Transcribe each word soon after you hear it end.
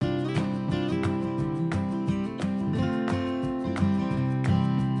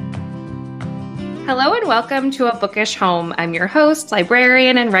Hello and welcome to A Bookish Home. I'm your host,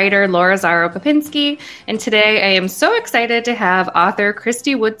 librarian and writer Laura Zaro-Kopinski, and today I am so excited to have author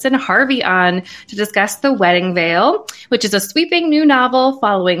Kristy Woodson Harvey on to discuss The Wedding Veil, which is a sweeping new novel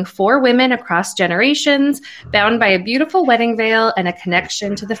following four women across generations, bound by a beautiful wedding veil and a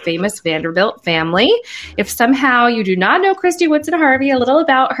connection to the famous Vanderbilt family. If somehow you do not know Kristy Woodson Harvey, a little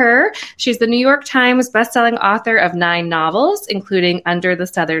about her. She's the New York Times bestselling author of 9 novels, including Under the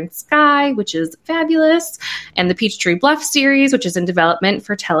Southern Sky, which is fabulous, and the Peachtree Bluff series, which is in development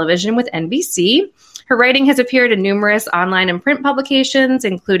for television with NBC. Her writing has appeared in numerous online and print publications,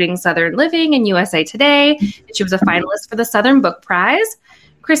 including Southern Living and USA Today, and she was a finalist for the Southern Book Prize.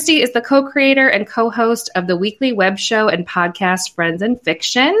 Kristy is the co-creator and co-host of the weekly web show and podcast Friends in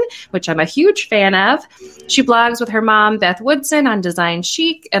Fiction, which I'm a huge fan of. She blogs with her mom, Beth Woodson, on Design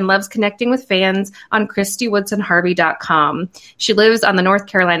Chic and loves connecting with fans on KristyWoodsonHarvey.com. She lives on the North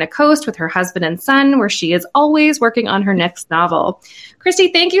Carolina coast with her husband and son, where she is always working on her next novel.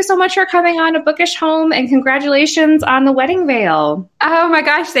 Kristy, thank you so much for coming on A Bookish Home, and congratulations on The Wedding Veil. Oh my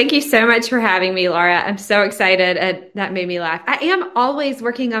gosh, thank you so much for having me, Laura. I'm so excited, and that made me laugh. I am always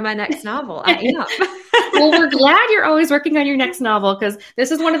working on my next novel. I am. Well, we're glad you're always working on your next novel, because this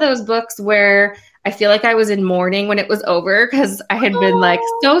is one of those books where I feel like I was in mourning when it was over, because I had been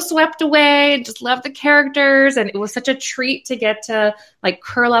so swept away, just loved the characters, and it was such a treat to get to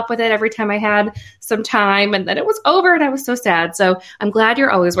curl up with it every time I had some time, and then it was over and I was so sad. So I'm glad you're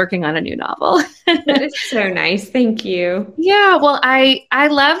always working on a new novel. That is so nice. Thank you. Yeah, well, I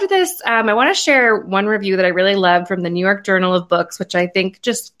loved this. I want to share one review that I really loved from the New York Journal of Books, which I think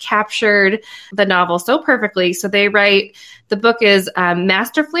just captured the novel so perfectly. So they write, the book is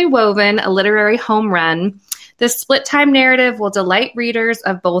masterfully woven, a literary home run. This split-time narrative will delight readers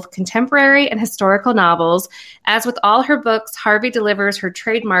of both contemporary and historical novels. As with all her books, Harvey delivers her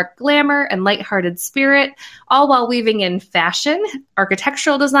trademark glamour and lighthearted spirit, all while weaving in fashion,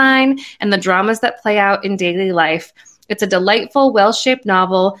 architectural design, and the dramas that play out in daily life. It's a delightful, well-shaped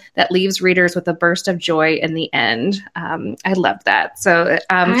novel that leaves readers with a burst of joy in the end. I love that. So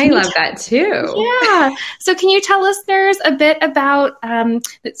I love that too. Yeah. So can you tell listeners a bit about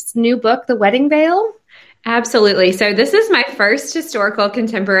this new book, The Wedding Veil? Absolutely. So this is my first historical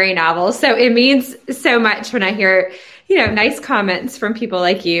contemporary novel. So it means so much when I hear, nice comments from people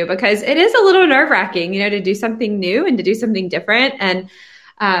like you, because it is a little nerve-wracking, to do something new and to do something different. And,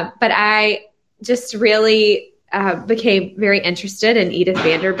 but I just really became very interested in Edith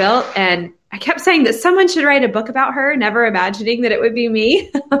Vanderbilt, and I kept saying that someone should write a book about her, never imagining that it would be me.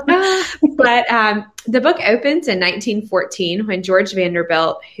 But the book opens in 1914 when George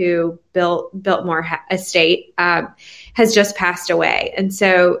Vanderbilt, who built Biltmore Estate, has just passed away. And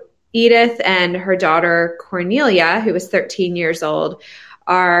so Edith and her daughter Cornelia, who was 13 years old,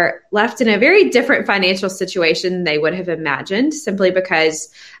 are left in a very different financial situation than they would have imagined, simply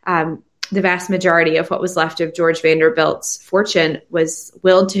because the vast majority of what was left of George Vanderbilt's fortune was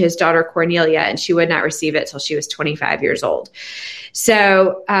willed to his daughter Cornelia, and she would not receive it till she was 25 years old.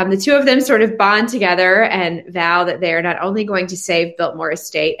 So the two of them sort of bond together and vow that they are not only going to save Biltmore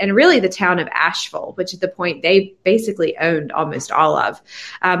Estate and really the town of Asheville, which at the point they basically owned almost all of,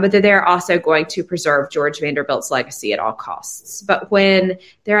 but that they're also going to preserve George Vanderbilt's legacy at all costs. But when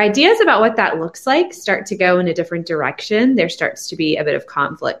their ideas about what that looks like start to go in a different direction, there starts to be a bit of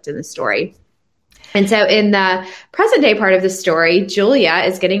conflict in the story. And so in the present day part of the story, Julia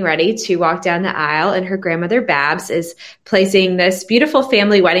is getting ready to walk down the aisle, and her grandmother Babs is placing this beautiful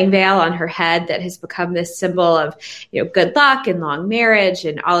family wedding veil on her head that has become this symbol of, good luck and long marriage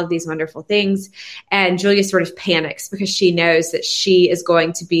and all of these wonderful things. And Julia sort of panics because she knows that she is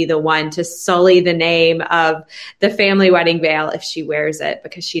going to be the one to sully the name of the family wedding veil if she wears it,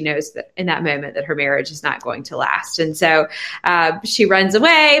 because she knows that in that moment that her marriage is not going to last. And so she runs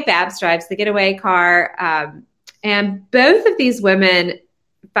away. Babs drives the getaway car. And both of these women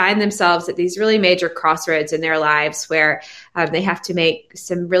find themselves at these really major crossroads in their lives where they have to make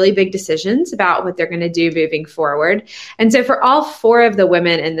some really big decisions about what they're going to do moving forward. And so for all four of the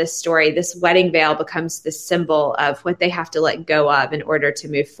women in this story, this wedding veil becomes the symbol of what they have to let go of in order to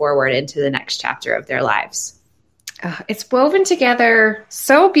move forward into the next chapter of their lives. It's woven together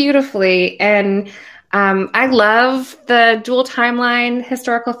so beautifully, and I love the dual timeline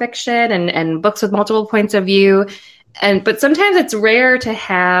historical fiction and books with multiple points of view. But sometimes it's rare to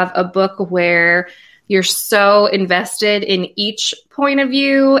have a book where you're so invested in each point of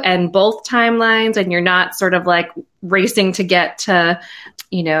view and both timelines, and you're not sort of racing to get to,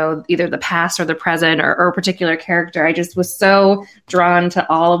 either the past or the present or a particular character. I just was so drawn to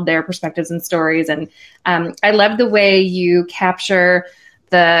all of their perspectives and stories. And I love the way you capture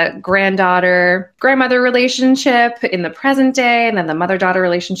the grandmother relationship in the present day, and then the mother-daughter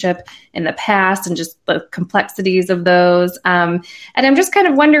relationship in the past, and just the complexities of those. And I'm just kind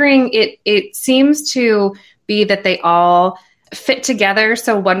of wondering, it seems to be that they all fit together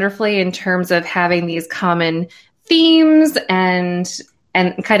so wonderfully in terms of having these common themes and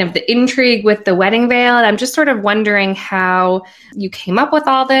kind of the intrigue with the wedding veil. And I'm just sort of wondering how you came up with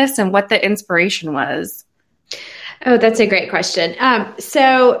all this and what the inspiration was. Oh, that's a great question.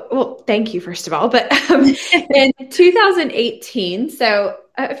 Well, thank you, first of all. But in 2018, so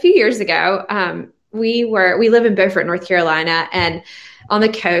a few years ago, we live in Beaufort, North Carolina, and on the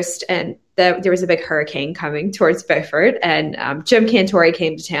coast, and there was a big hurricane coming towards Beaufort, and Jim Cantore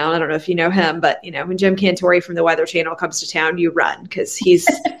came to town. I don't know if you know him, but when Jim Cantore from the Weather Channel comes to town, you run, because he's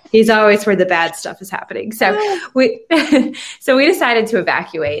always where the bad stuff is happening. So we decided to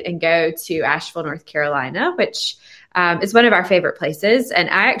evacuate and go to Asheville, North Carolina, which is one of our favorite places. And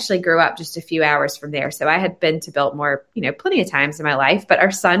I actually grew up just a few hours from there. So I had been to Biltmore, plenty of times in my life, but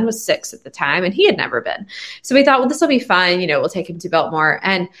our son was 6 at the time and he had never been. So we thought, well, this will be fun. We'll take him to Biltmore.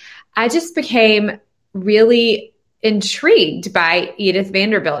 And I just became really intrigued by Edith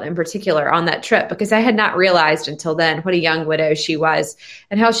Vanderbilt in particular on that trip, because I had not realized until then what a young widow she was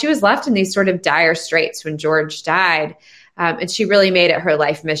and how she was left in these sort of dire straits when George died. And she really made it her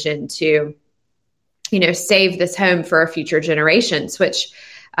life mission to save this home for our future generations, which,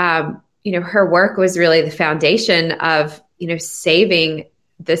 her work was really the foundation of, saving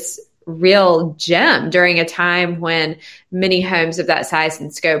this real gem during a time when many homes of that size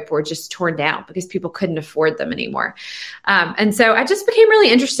and scope were just torn down because people couldn't afford them anymore. And so I just became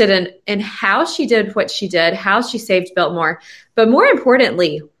really interested in how she did what she did, how she saved Biltmore, but more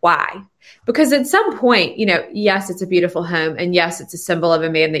importantly, why? Because at some point, yes, it's a beautiful home, and yes, it's a symbol of a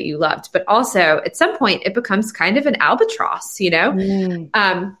man that you loved, but also at some point it becomes kind of an albatross,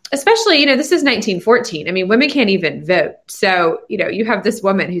 especially, this is 1914. I mean, women can't even vote. So, you have this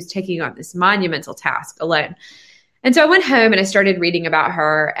woman who's taking on this monumental task alone. And so I went home and I started reading about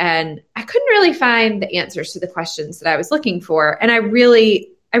her, and I couldn't really find the answers to the questions that I was looking for. And I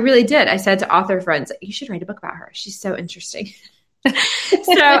really did. I said to author friends, you should write a book about her. She's so interesting.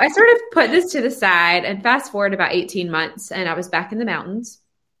 So I sort of put this to the side, and fast forward about 18 months, and I was back in the mountains.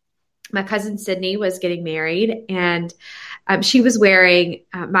 My cousin Sydney was getting married, and she was wearing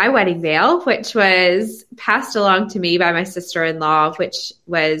my wedding veil, which was passed along to me by my sister-in-law, which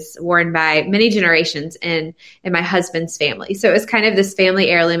was worn by many generations in my husband's family. So it was kind of this family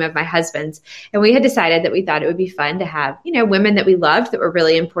heirloom of my husband's. And we had decided that we thought it would be fun to have, women that we loved that were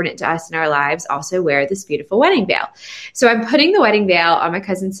really important to us in our lives also wear this beautiful wedding veil. So I'm putting the wedding veil on my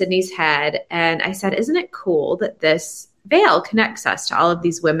cousin Sydney's head. And I said, isn't it cool that this veil connects us to all of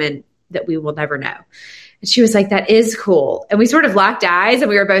these women that we will never know? And she was like, that is cool. And we sort of locked eyes, and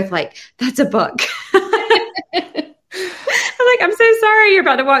we were both like, that's a book. I'm like, I'm so sorry. You're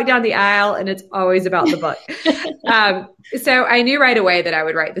about to walk down the aisle, and it's always about the book. So I knew right away that I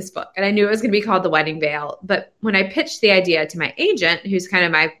would write this book, and I knew it was going to be called The Wedding Veil. But when I pitched the idea to my agent, who's kind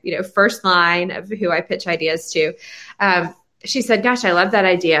of my, first line of who I pitch ideas to, she said, gosh, I love that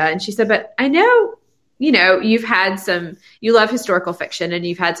idea. And she said, but I know, you love historical fiction, and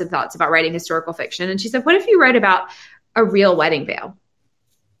you've had some thoughts about writing historical fiction. And she said, what if you wrote about a real wedding veil?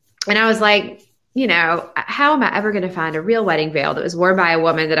 And I was like, how am I ever going to find a real wedding veil that was worn by a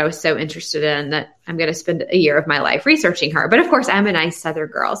woman that I was so interested in that I'm going to spend a year of my life researching her? But of course, I'm a nice Southern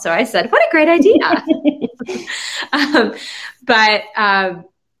girl. So I said, what a great idea.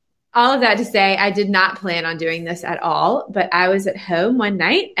 All of that to say, I did not plan on doing this at all, but I was at home one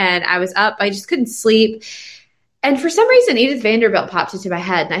night and I was up. I just couldn't sleep. And for some reason, Edith Vanderbilt popped into my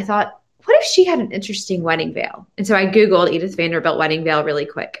head. And I thought, what if she had an interesting wedding veil? And so I Googled Edith Vanderbilt wedding veil really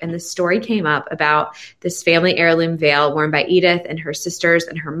quick. And the story came up about this family heirloom veil worn by Edith and her sisters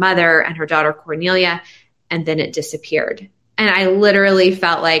and her mother and her daughter Cornelia. And then it disappeared. And I literally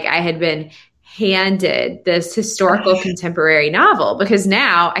felt like I had been handed this historical contemporary novel, because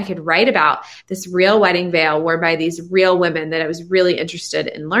now I could write about this real wedding veil worn by these real women that I was really interested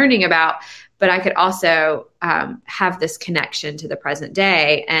in learning about. But I could also have this connection to the present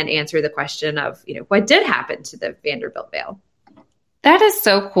day and answer the question of, what did happen to the Vanderbilt veil? That is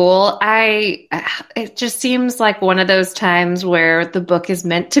so cool. It just seems like one of those times where the book is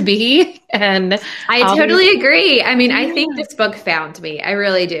meant to be. And I totally agree. I mean, I think this book found me. I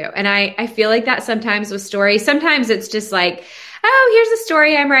really do. And I feel like that sometimes with stories. Sometimes it's just like, oh, here's a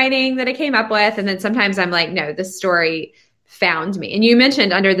story I'm writing that I came up with. And then sometimes I'm like, no, this story found me. And you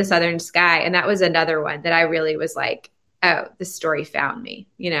mentioned Under the Southern Sky. And that was another one that I really was like, oh, this story found me,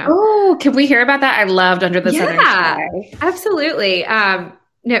 Oh, can we hear about that? I loved Under the Southern Sky. Absolutely.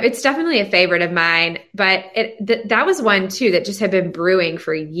 No, it's definitely a favorite of mine, but that was one too that just had been brewing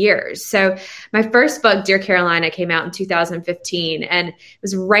for years. So my first book, Dear Carolina, came out in 2015, and it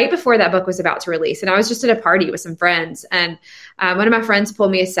was right before that book was about to release. And I was just at a party with some friends, and one of my friends pulled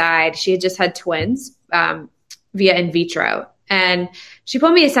me aside. She had just had twins via in vitro. And she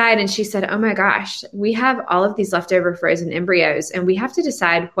pulled me aside and she said, "Oh my gosh, we have all of these leftover frozen embryos and we have to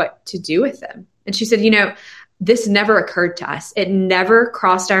decide what to do with them." And she said, this never occurred to us. It never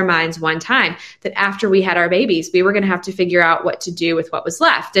crossed our minds one time that after we had our babies, we were going to have to figure out what to do with what was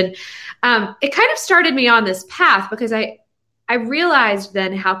left. And it kind of started me on this path because I realized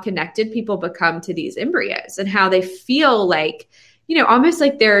then how connected people become to these embryos and how they feel like, almost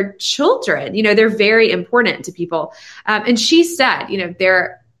like they're children. They're very important to people. And she said,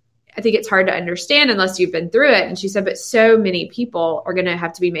 I think it's hard to understand unless you've been through it. And she said, but so many people are going to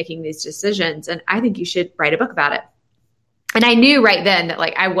have to be making these decisions. And I think you should write a book about it. And I knew right then that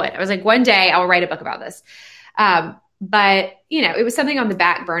I would. I was like, one day I will write a book about this. But, it was something on the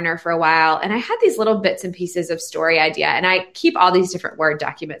back burner for a while. And I had these little bits and pieces of story idea. And I keep all these different Word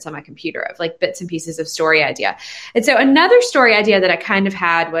documents on my computer of bits and pieces of story idea. And so another story idea that I kind of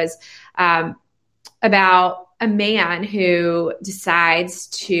had was about a man who decides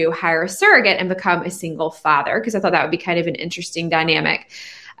to hire a surrogate and become a single father, because I thought that would be kind of an interesting dynamic.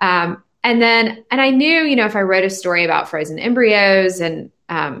 And I knew, if I wrote a story about frozen embryos and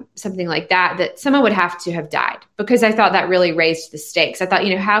something like that someone would have to have died, because I thought that really raised the stakes. I thought,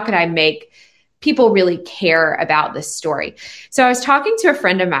 how could I make people really care about this story? So I was talking to a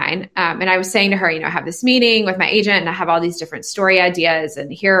friend of mine, and I was saying to her, I have this meeting with my agent and I have all these different story ideas,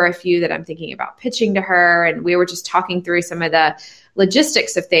 and here are a few that I'm thinking about pitching to her. And we were just talking through some of the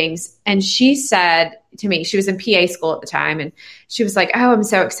logistics of things. And she said to me, she was in PA school at the time, and she was like, "Oh, I'm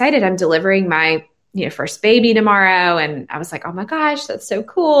so excited. I'm delivering my first baby tomorrow." And I was like, "Oh my gosh, that's so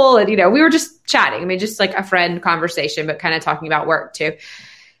cool." And, we were just chatting. Just like a friend conversation, but kind of talking about work too.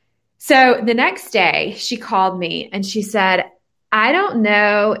 So the next day she called me and she said, "I don't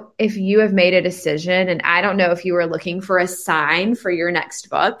know if you have made a decision, and I don't know if you were looking for a sign for your next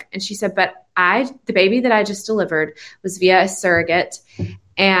book." And she said, "But the baby that I just delivered was via a surrogate.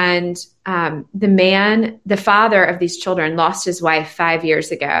 And the father of these children lost his wife 5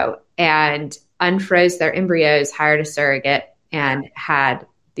 years ago and unfroze their embryos, hired a surrogate, and had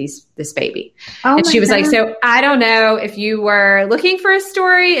this baby." And she was like, "So I don't know if you were looking for a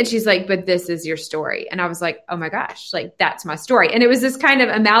story." And she's like, "But this is your story." And I was like, "Oh my gosh, that's my story." And it was this kind of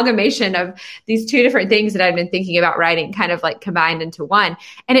amalgamation of these two different things that I'd been thinking about writing kind of combined into one.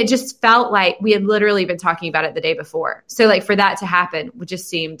 And it just felt like we had literally been talking about it the day before. So for that to happen, it just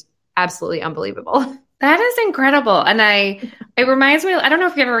seemed absolutely unbelievable. That is incredible. And it reminds me, I don't know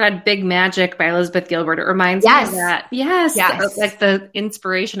if you ever read Big Magic by Elizabeth Gilbert. It reminds me of that. Yes. The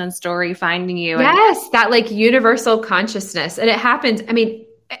inspiration and story finding you. Yes. That universal consciousness. And it happens.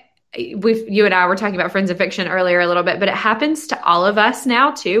 You and I were talking about Friends of Fiction earlier a little bit, but it happens to all of us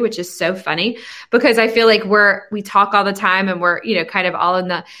now too, which is so funny because I feel like we talk all the time and we're, kind of all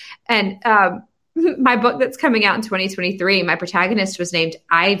in my book that's coming out in 2023, my protagonist was named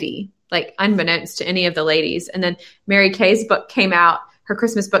Ivy, unbeknownst to any of the ladies. And then Mary Kay's book came out, her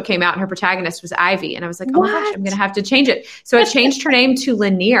Christmas book came out, and her protagonist was Ivy. And I was like, "Oh my gosh, I'm going to have to change it." So I changed her name to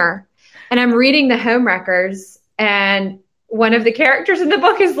Lanier. And I'm reading the home records, and one of the characters in the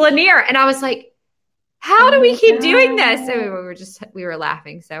book is Lanier. And I was like, how do we keep doing this? And we were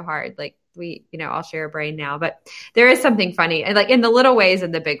laughing so hard. We, all share a brain now, but there is something funny. And in the little ways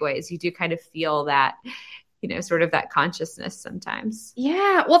and the big ways, you do kind of feel that, sort of that consciousness sometimes.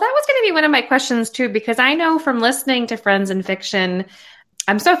 Yeah. Well, that was going to be one of my questions too, because I know from listening to Friends in Fiction,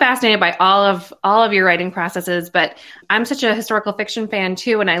 I'm so fascinated by all of your writing processes, but I'm such a historical fiction fan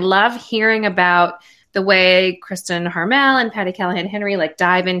too. And I love hearing about the way Kristen Harmel and Patty Callahan Henry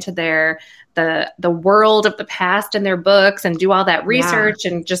dive into the world of the past in their books and do all that research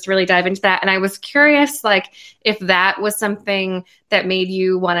and just really dive into that. And I was curious, if that was something that made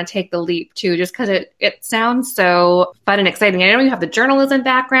you want to take the leap too, just because it sounds so fun and exciting. I know you have the journalism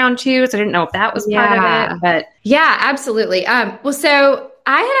background too, so I didn't know if that was part of it. But yeah, absolutely. So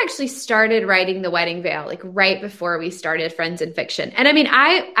I had actually started writing The Wedding Veil right before we started Friends in Fiction. And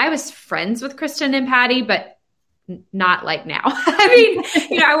I was friends with Kristen and Patty, but not like now.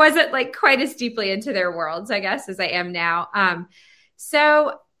 I wasn't quite as deeply into their worlds, I guess, as I am now.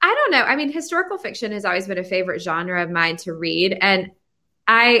 So I don't know. Historical fiction has always been a favorite genre of mine to read. And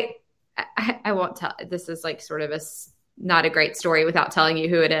I won't tell, this is sort of not a great story without telling you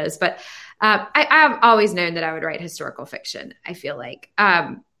who it is, but I've always known that I would write historical fiction. I feel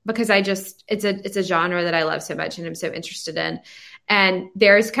because it's a genre that I love so much and I'm so interested in. And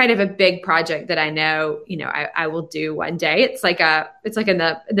there's kind of a big project that I know, I will do one day. It's like in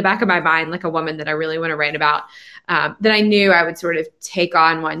the back of my mind, like a woman that I really want to write about, that I knew I would sort of take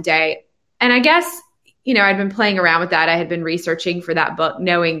on one day. And I guess, I'd been playing around with that. I had been researching for that book,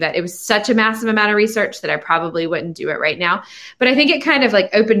 knowing that it was such a massive amount of research that I probably wouldn't do it right now. But I think it kind of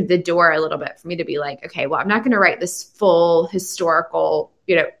like opened the door a little bit for me to be like, okay, well, I'm not going to write this full historical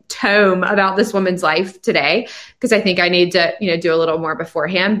tome about this woman's life today, because I think I need to, do a little more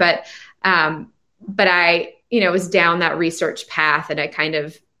beforehand. But I, was down that research path, and I kind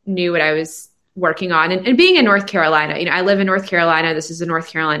of knew what I was working on. And being in North Carolina, I live in North Carolina. This is a North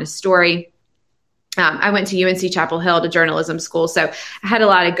Carolina story. I went to UNC Chapel Hill to journalism school. So I had a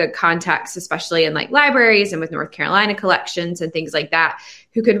lot of good contacts, especially in like libraries and with North Carolina collections and things like that,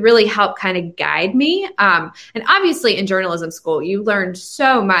 who could really help kind of guide me. And obviously in journalism school, you learned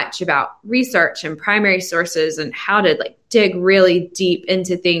so much about research and primary sources and how to like dig really deep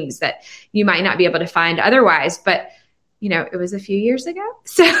into things that you might not be able to find otherwise. But it was a few years ago.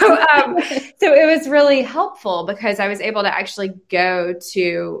 So it was really helpful because I was able to actually go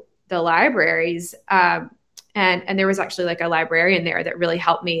to the libraries. And there was actually like a librarian there that really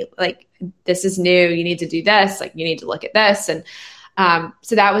helped me, like, this is new, you need to do this, like, you need to look at this. And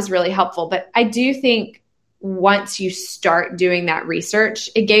so that was really helpful. But I do think once you start doing that research,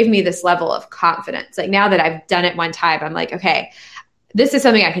 it gave me this level of confidence. Like, now that I've done it one time, I'm like, okay, this is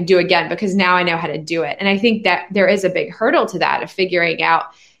something I can do again because now I know how to do it. And I think that there is a big hurdle to that, of figuring out,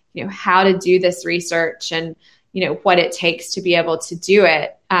 how to do this research and, what it takes to be able to do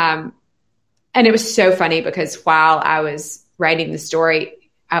it. And it was so funny because while I was writing the story,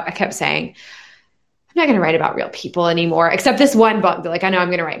 I kept saying, I'm not going to write about real people anymore, except this one book that like, I know I'm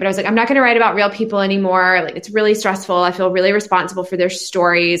going to write, but I was like, I'm not going to write about real people anymore. Like, it's really stressful. I feel really responsible for their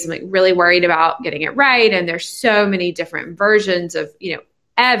stories. I'm like really worried about getting it right. And there's so many different versions of,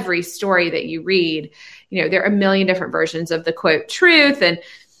 every story that you read, there are a million different versions of the quote truth. And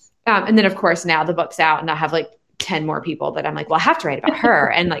then of course now the book's out and I have like 10 more people that I'm like, well, I have to write about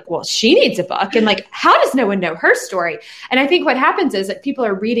her. And like, well, she needs a book. And like, how does no one know her story? And I think what happens is that people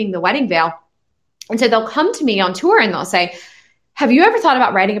are reading The Wedding Veil. And so they'll come to me on tour and they'll say, have you ever thought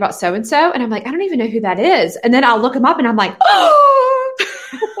about writing about so-and-so? And I'm like, I don't even know who that is. And then I'll look them up and I'm like, oh,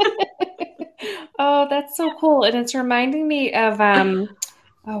 oh, that's so cool. And it's reminding me of,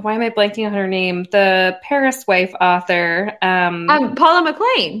 why am I blanking on her name? The Paris Wife author. Paula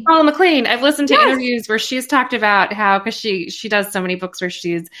McLean. Paula McLean. I've listened to interviews where she's talked about how, because she does so many books where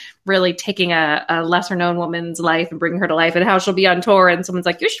she's really taking a lesser known woman's life and bringing her to life, and how she'll be on tour and someone's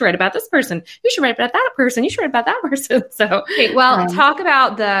like, you should write about this person. You should write about that person. You should write about that person. So, okay, well, talk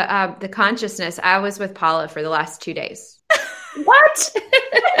about the consciousness. I was with Paula for the last 2 days. What?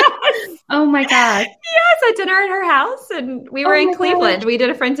 Oh my God. Yes, I dinner at her house and we were in Cleveland. God. We did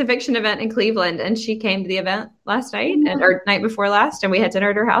a Friends of Fiction event in Cleveland and she came to the event last night or night before last, and we had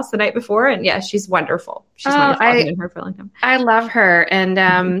dinner at her house the night before. And yeah, she's wonderful. She's wonderful. I've known her for a long time. I love her. And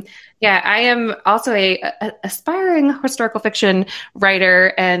I am also a aspiring historical fiction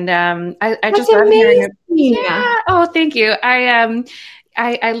writer. And I just love hearing it. Yeah. Oh, thank you.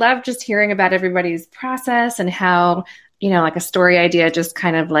 I love just hearing about everybody's process and how, like a story idea just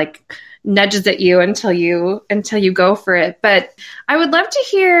kind of like nudges at you until you go for it. But I would love to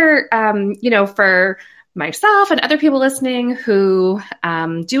hear, for myself and other people listening who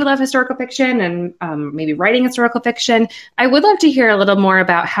do love historical fiction and maybe writing historical fiction, I would love to hear a little more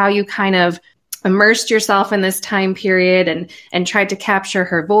about how you kind of immersed yourself in this time period and tried to capture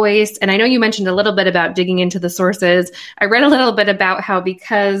her voice. And I know you mentioned a little bit about digging into the sources. I read a little bit about how,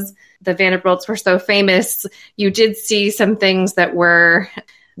 because the Vanderbilts were so famous, you did see some things that were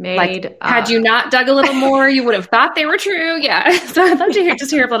made like, had you not dug a little more, you would have thought they were true. Yeah. So I'd love to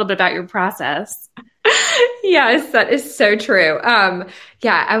hear a little bit about your process. Yes, that is so true.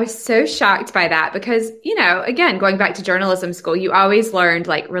 I was so shocked by that because, again, going back to journalism school, you always learned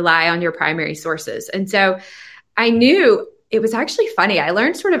like rely on your primary sources. And so I knew it was actually funny. I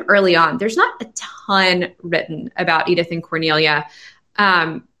learned sort of early on, there's not a ton written about Edith and Cornelia.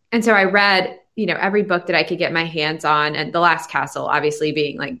 And so I read, every book that I could get my hands on, and The Last Castle, obviously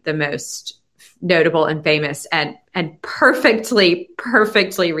being like the most notable and famous and perfectly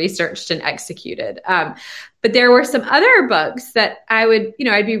researched and executed. But there were some other books that I would,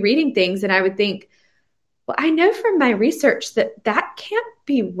 I'd be reading things and I would think, well, I know from my research that can't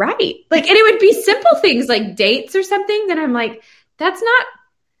be right. Like, and it would be simple things like dates or something that I'm like, that's not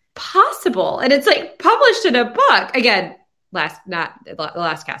possible. And it's like published in a book. Again, The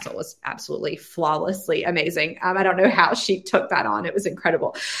Last Castle was absolutely flawlessly amazing. I don't know how she took that on. It was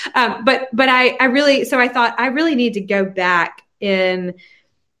incredible. But I thought I really need to go back in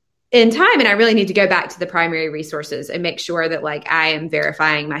time. And I really need to go back to the primary resources and make sure that like I am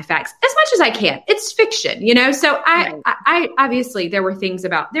verifying my facts as much as I can. It's fiction, you know? So I obviously there are things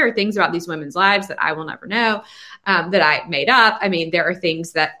about these women's lives that I will never know, that I made up. I mean, there are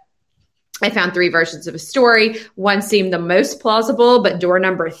things that I found 3 versions of a story. One seemed the most plausible, but door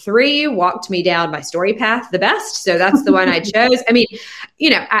number 3 walked me down my story path the best. So that's the one I chose. I mean, you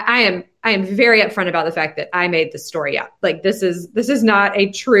know, I am very upfront about the fact that I made the story up. Like this is not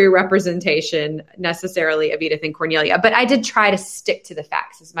a true representation necessarily of Edith and Cornelia, but I did try to stick to the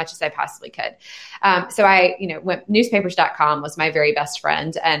facts as much as I possibly could. So I, you know, newspapers.com was my very best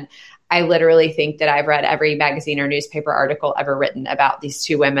friend. And I literally think that I've read every magazine or newspaper article ever written about these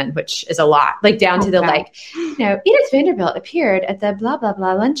 2 women, which is a lot, like down to the, like, you know, Edith Vanderbilt appeared at the blah, blah,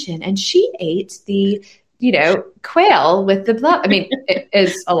 blah luncheon and she ate the, you know, quail with the blah. I mean, it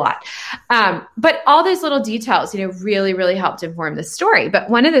is a lot. But all those little details, you know, really, really helped inform the story. But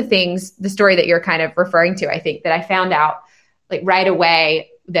one of the things, the story that you're kind of referring to, I think that I found out like right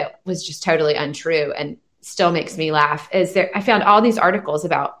away that was just totally untrue and still makes me laugh is there. I found all these articles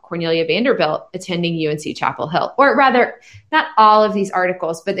about Cornelia Vanderbilt attending UNC Chapel Hill, or rather not all of these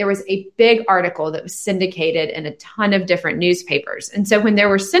articles, but there was a big article that was syndicated in a ton of different newspapers. And so when they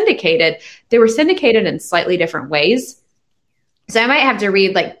were syndicated in slightly different ways. So I might have to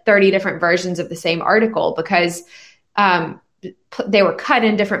read like 30 different versions of the same article because, they were cut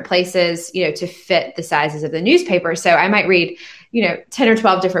in different places, you know, to fit the sizes of the newspaper. So I might read, you know, 10 or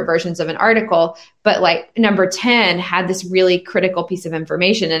 12 different versions of an article, but like number 10 had this really critical piece of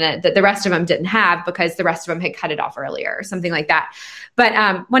information in it that the rest of them didn't have because the rest of them had cut it off earlier or something like that. But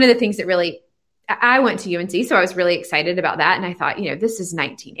one of the things that really, I went to UNC, so I was really excited about that. And I thought, you know, this is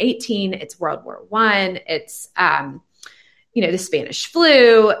 1918, it's World War I, it's, you know, the Spanish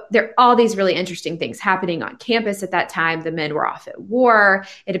flu. There are all these really interesting things happening on campus at that time. The men were off at war.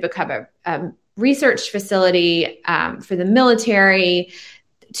 It had become a research facility for the military.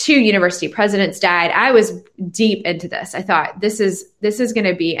 2 university presidents died. I was deep into this. I thought this is going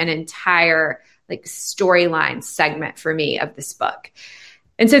to be an entire like storyline segment for me of this book.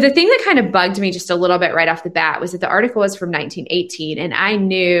 And so the thing that kind of bugged me just a little bit right off the bat was that the article was from 1918. And I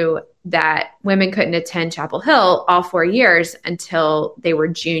knew that women couldn't attend Chapel Hill all 4 years until they were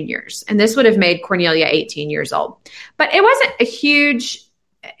juniors. And this would have made Cornelia 18 years old. But it wasn't a huge,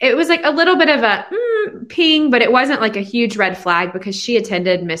 it was like a little bit of a ping, but it wasn't like a huge red flag because she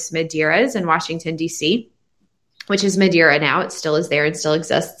attended Miss Madeira's in Washington, D.C., which is Madeira now. It still is there and still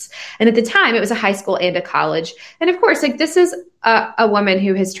exists. And at the time, it was a high school and a college. And of course, like this is a woman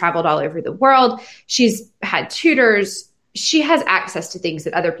who has traveled all over the world. She's had tutors. She has access to things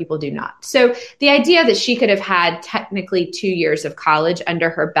that other people do not. So the idea that she could have had technically 2 years of college under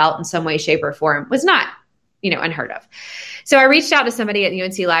her belt in some way, shape, or form was not, you know, unheard of. So I reached out to somebody at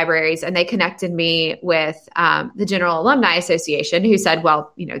UNC Libraries and they connected me with the General Alumni Association who said,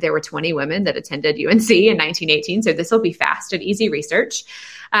 well, you know, there were 20 women that attended UNC in 1918. So this will be fast and easy research.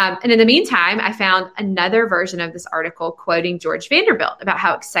 And in the meantime, I found another version of this article quoting George Vanderbilt about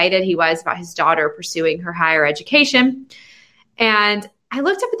how excited he was about his daughter pursuing her higher education. And I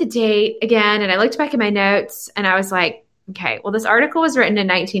looked up at the date again and I looked back at my notes and I was like, okay, well, this article was written in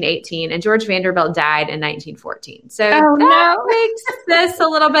 1918 and George Vanderbilt died in 1914. So that makes this a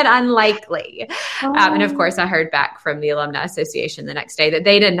little bit unlikely. And of course, I heard back from the Alumni Association the next day that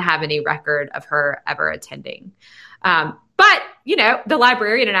they didn't have any record of her ever attending. But, you know, the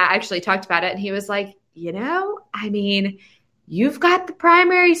librarian and I actually talked about it and he was like, you know, I mean, you've got the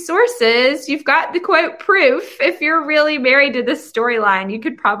primary sources, you've got the quote proof. If you're really married to this storyline, you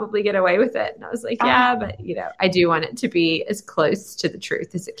could probably get away with it. And I was like, yeah, but you know, I do want it to be as close to the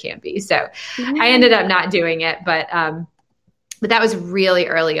truth as it can be. So I ended up not doing it, but that was really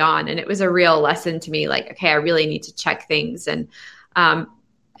early on. And it was a real lesson to me, like, okay, I really need to check things and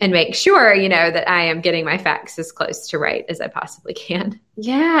make sure, you know, that I am getting my facts as close to right as I possibly can.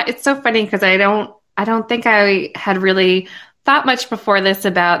 Yeah. It's so funny because I don't think I had really thought much before this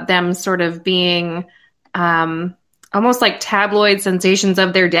about them sort of being almost like tabloid sensations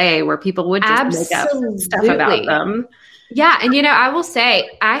of their day where people would just make up stuff about them. Yeah. And, you know, I will say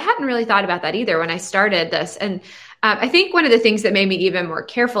I hadn't really thought about that either when I started this. And I think one of the things that made me even more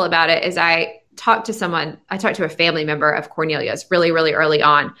careful about it is I talked to a family member of Cornelia's really, really early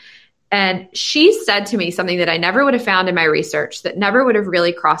on. And she said to me something that I never would have found in my research, that never would have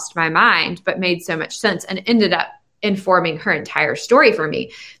really crossed my mind, but made so much sense and ended up informing her entire story for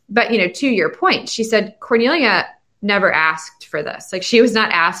me. But, you know, to your point, she said Cornelia never asked for this. Like she was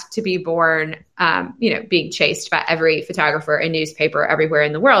not asked to be born, you know, being chased by every photographer and newspaper everywhere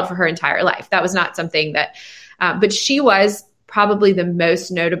in the world for her entire life. That was not something that, but she was probably the most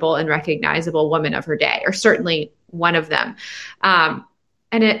notable and recognizable woman of her day, or certainly one of them. And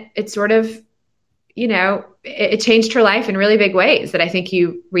it sort of, it changed her life in really big ways that I think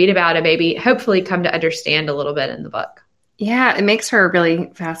you read about and maybe hopefully come to understand a little bit in the book. Yeah, it makes her a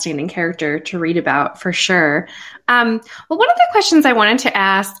really fascinating character to read about for sure. Well, one of the questions I wanted to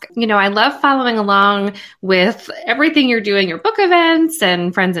ask, I love following along with everything you're doing, your book events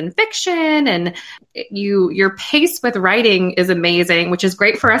and Friends in Fiction, and your pace with writing is amazing, which is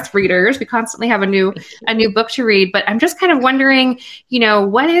great for us readers. We constantly have a new book to read, but I'm just kind of wondering,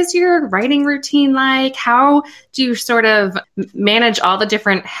 what is your writing routine like? How do you sort of manage all the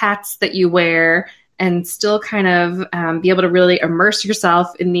different hats that you wear and still kind of be able to really immerse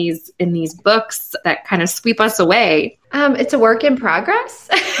yourself in these books that kind of sweep us away? It's a work in progress.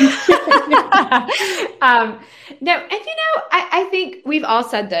 No, and I think we've all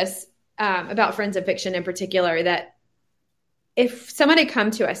said this about Friends of Fiction in particular, that if someone had come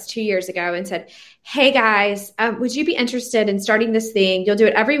to us 2 years ago and said, hey guys, would you be interested in starting this thing? You'll do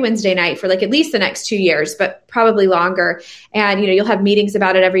it every Wednesday night for like at least the next 2 years, but probably longer. And, you'll have meetings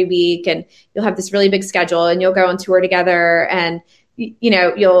about it every week, and you'll have this really big schedule, and you'll go on tour together, and,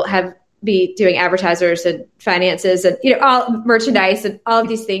 you'll be doing advertisers and finances and, all merchandise and all of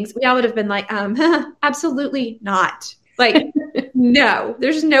these things. We all would have been like, absolutely not. Like, no,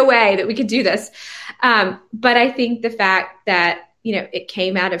 there's no way that we could do this. But I think the fact that, it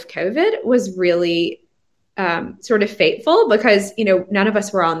came out of COVID was really sort of fateful, because, none of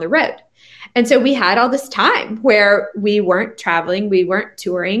us were on the road. And so we had all this time where we weren't traveling, we weren't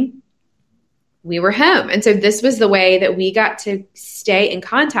touring, we were home. And so this was the way that we got to stay in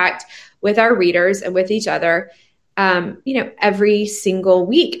contact with our readers and with each other, every single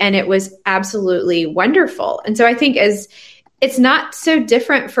week. And it was absolutely wonderful. And so I think it's not so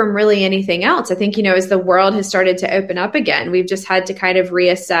different from really anything else. I think, as the world has started to open up again, we've just had to kind of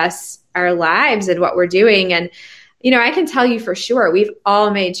reassess our lives and what we're doing. And, I can tell you for sure, we've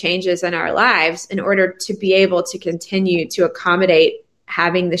all made changes in our lives in order to be able to continue to accommodate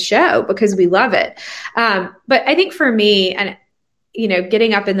having the show, because we love it. But I think for me, and,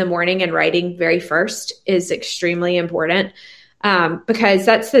 getting up in the morning and writing very first is extremely important, because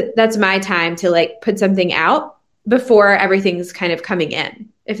that's my time to like put something out before everything's kind of coming in,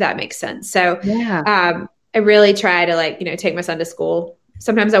 if that makes sense. So yeah. I really try to take my son to school.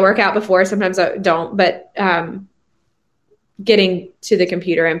 Sometimes I work out before, sometimes I don't, but getting to the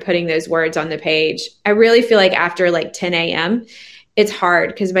computer and putting those words on the page, I really feel like after 10 a.m., it's hard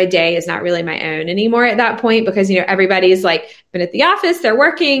because my day is not really my own anymore at that point, because, everybody's been at the office, they're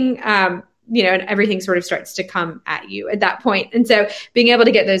working, and everything sort of starts to come at you at that point. And so being able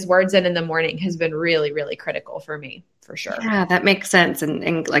to get those words in the morning has been really, really critical for me, for sure. Yeah, that makes sense.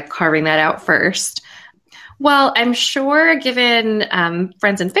 And carving that out first. Well, I'm sure given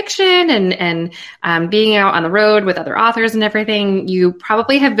Friends in Fiction and being out on the road with other authors and everything, you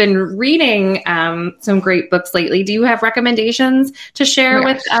probably have been reading some great books lately. Do you have recommendations to share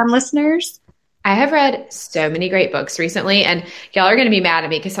with listeners? I have read so many great books recently, and y'all are going to be mad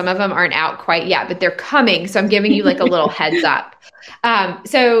at me because some of them aren't out quite yet, but they're coming. So I'm giving you a little heads up.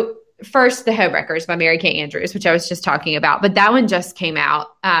 So first, The Homewreckers by Mary Kay Andrews, which I was just talking about, but that one just came out,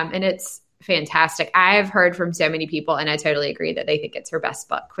 and it's fantastic. I have heard from so many people, and I totally agree that they think it's her best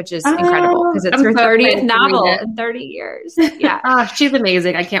book, which is incredible because it's her 30th novel in 30 years. Yeah. She's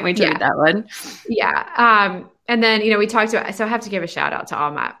amazing. I can't wait to read that one. Yeah. And then, we talked about, so I have to give a shout out to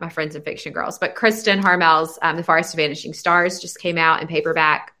all my Friends in Fiction girls, but Kristen Harmel's The Forest of Vanishing Stars just came out in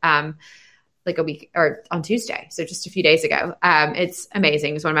paperback a week or on Tuesday. So just a few days ago. It's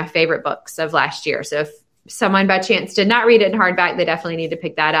amazing. It's one of my favorite books of last year. So if someone by chance did not read it in hardback, they definitely need to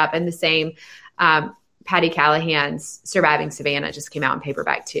pick that up. And the same, Patty Callahan's Surviving Savannah just came out in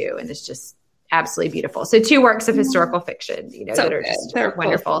paperback too. And it's just absolutely beautiful. So 2 works of historical fiction, that are just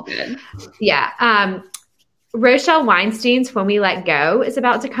wonderful. Yeah. Rochelle Weinstein's When We Let Go is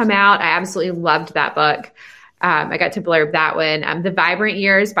about to come out. I absolutely loved that book. I got to blurb that one. The Vibrant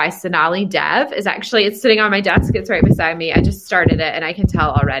Years by Sonali Dev is it's sitting on my desk. It's right beside me. I just started it, and I can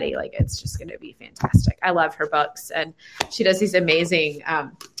tell already, it's just going to be fantastic. I love her books, and she does these amazing,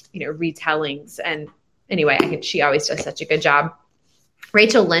 retellings. And anyway, I think she always does such a good job.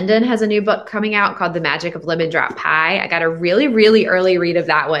 Rachel Linden has a new book coming out called The Magic of Lemon Drop Pie. I got a really, really early read of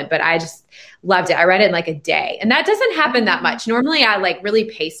that one, but I just loved it. I read it in a day, and that doesn't happen that much. Normally I really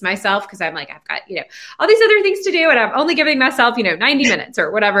pace myself because I'm I've got, all these other things to do, and I'm only giving myself, 90 minutes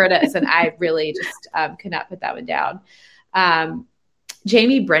or whatever it is. And I really just could not put that one down.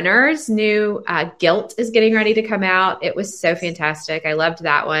 Jamie Brenner's new Guilt is getting ready to come out. It was so fantastic. I loved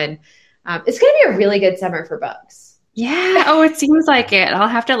that one. It's going to be a really good summer for books. Yeah. Oh, it seems like it. I'll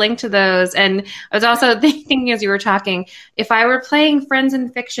have to link to those. And I was also thinking as you were talking, if I were playing Friends in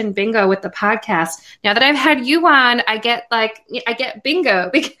Fiction bingo with the podcast, now that I've had you on, I get bingo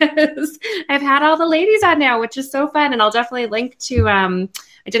because I've had all the ladies on now, which is so fun. And I'll definitely link to, I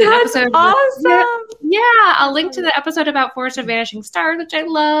did an That's episode. awesome. Yeah. I'll link to the episode about Forest of Vanishing Stars, which I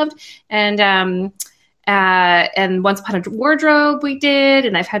loved. And Once Upon a Wardrobe we did,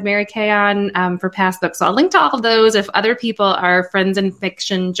 and I've had Mary Kay on for past books. So I'll link to all of those if other people are Friends in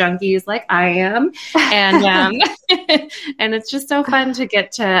Fiction junkies like I am. And and it's just so fun to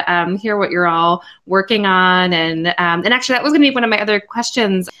get to hear what you're all working on. And actually, that was going to be one of my other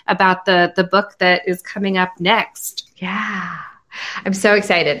questions about the book that is coming up next. Yeah. I'm so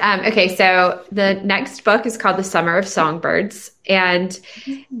excited. Okay, so the next book is called The Summer of Songbirds, and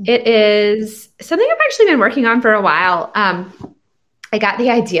it is something I've actually been working on for a while. I got the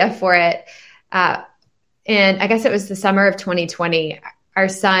idea for it, and I guess it was the summer of 2020. Our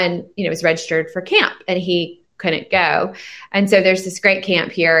son, was registered for camp, and he couldn't go. And so there's this great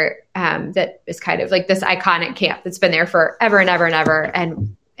camp here that is kind of like this iconic camp that's been there forever and ever and ever.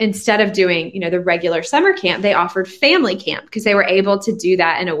 And instead of doing, the regular summer camp, they offered family camp because they were able to do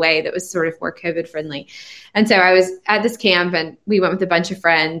that in a way that was sort of more COVID friendly. And so I was at this camp and we went with a bunch of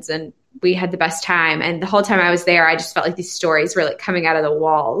friends and we had the best time. And the whole time I was there, I just felt like these stories were like coming out of the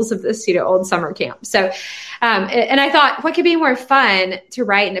walls of this, old summer camp. So, and I thought, what could be more fun to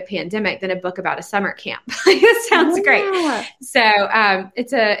write in a pandemic than a book about a summer camp? It sounds great. So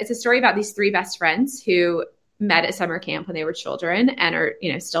it's a story about these three best friends who met at summer camp when they were children and are,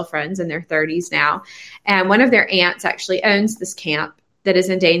 still friends in their 30s now. And one of their aunts actually owns this camp that is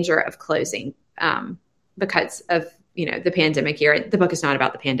in danger of closing because of, the pandemic year. The book is not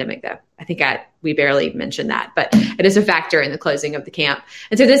about the pandemic, though. I think we barely mentioned that, but it is a factor in the closing of the camp.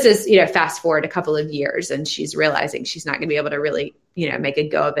 And so this is, fast forward a couple of years and she's realizing she's not going to be able to really, make a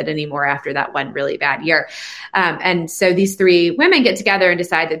go of it anymore after that one really bad year. And so these three women get together and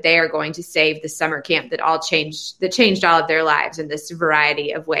decide that they are going to save the summer camp that changed all of their lives in this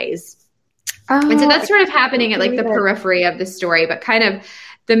variety of ways. And so that's sort of happening at like the periphery of the story, but kind of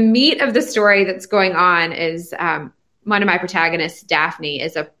the meat of the story that's going on is, one of my protagonists, Daphne,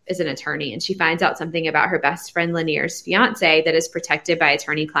 is an attorney, and she finds out something about her best friend Lanier's fiance that is protected by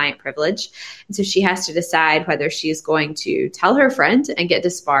attorney-client privilege. And so she has to decide whether she's going to tell her friend and get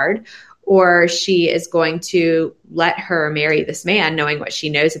disbarred, or she is going to let her marry this man, knowing what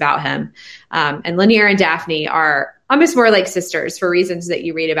she knows about him. And Lanier and Daphne are almost more like sisters for reasons that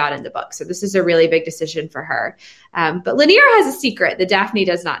you read about in the book. So this is a really big decision for her. But Lanier has a secret that Daphne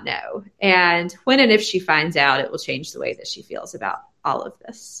does not know. And when and if she finds out, it will change the way that she feels about all of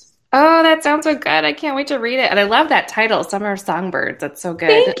this. Oh, that sounds so good. I can't wait to read it. And I love that title, Summer of Songbirds. That's so good.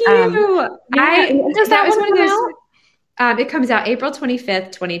 Thank you. Does that was one of those? It comes out April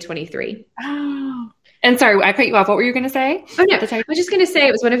 25th, 2023. Oh. And sorry, I cut you off. What were you going to say? Oh, no. I was just going to say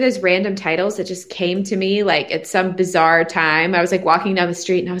it was one of those random titles that just came to me like at some bizarre time. I was like walking down the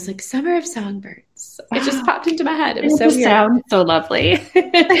street and I was like, Summer of Songbirds. It just popped into my head. It was so weird. Sounds so lovely.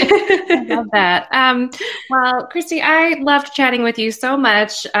 I love that. Well, Kristy, I loved chatting with you so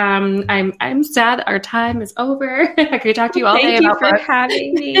much. I'm sad our time is over. I could talk to you all day about Thank you for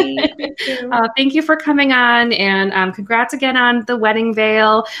having me. Thank you for coming on, and congrats again on The Wedding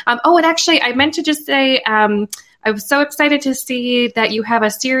Veil. And actually, I meant to just say, I was so excited to see that you have a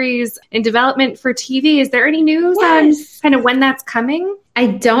series in development for TV. Is there any news on kind of when that's coming? I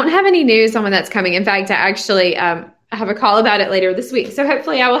don't have any news on when that's coming. In fact, I actually have a call about it later this week. So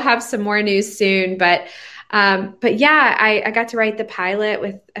hopefully I will have some more news soon. But yeah, I got to write the pilot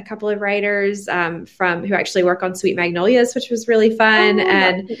with a couple of writers from who actually work on Sweet Magnolias, which was really fun.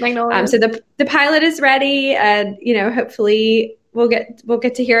 So the pilot is ready, and hopefully we'll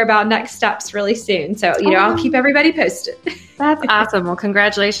get to hear about next steps really soon. So, I'll keep everybody posted. That's awesome. Well,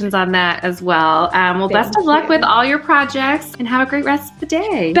 congratulations on that as well. Best of luck with all your projects and have a great rest of the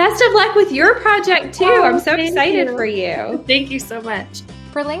day. Best of luck with your project too. I'm so excited for you. Thank you so much.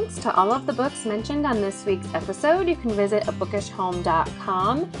 For links to all of the books mentioned on this week's episode, you can visit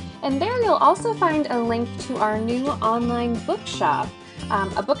abookishhome.com. And there you'll also find a link to our new online bookshop.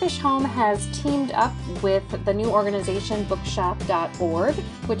 A Bookish Home has teamed up with the new organization bookshop.org,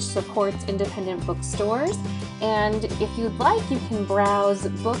 which supports independent bookstores. And if you'd like, you can browse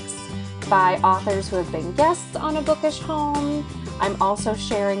books by authors who have been guests on A Bookish Home. I'm also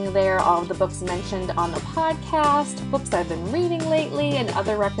sharing there all of the books mentioned on the podcast, books I've been reading lately, and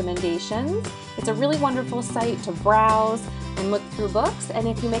other recommendations. It's a really wonderful site to browse and look through books. And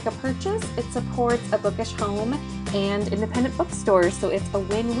if you make a purchase, it supports A Bookish Home and independent bookstores, so it's a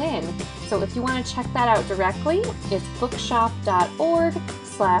win-win. So if you want to check that out directly, it's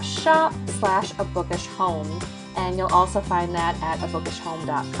bookshop.org/shop/abookishhome, and you'll also find that at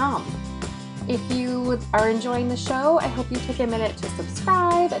abookishhome.com. If you are enjoying the show, I hope you take a minute to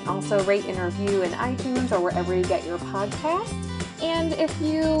subscribe and also rate and review in iTunes or wherever you get your podcasts. And if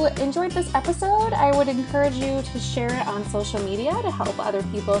you enjoyed this episode, I would encourage you to share it on social media to help other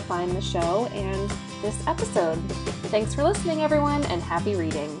people find the show and this episode. Thanks for listening, everyone, and happy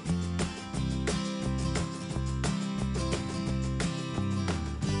reading.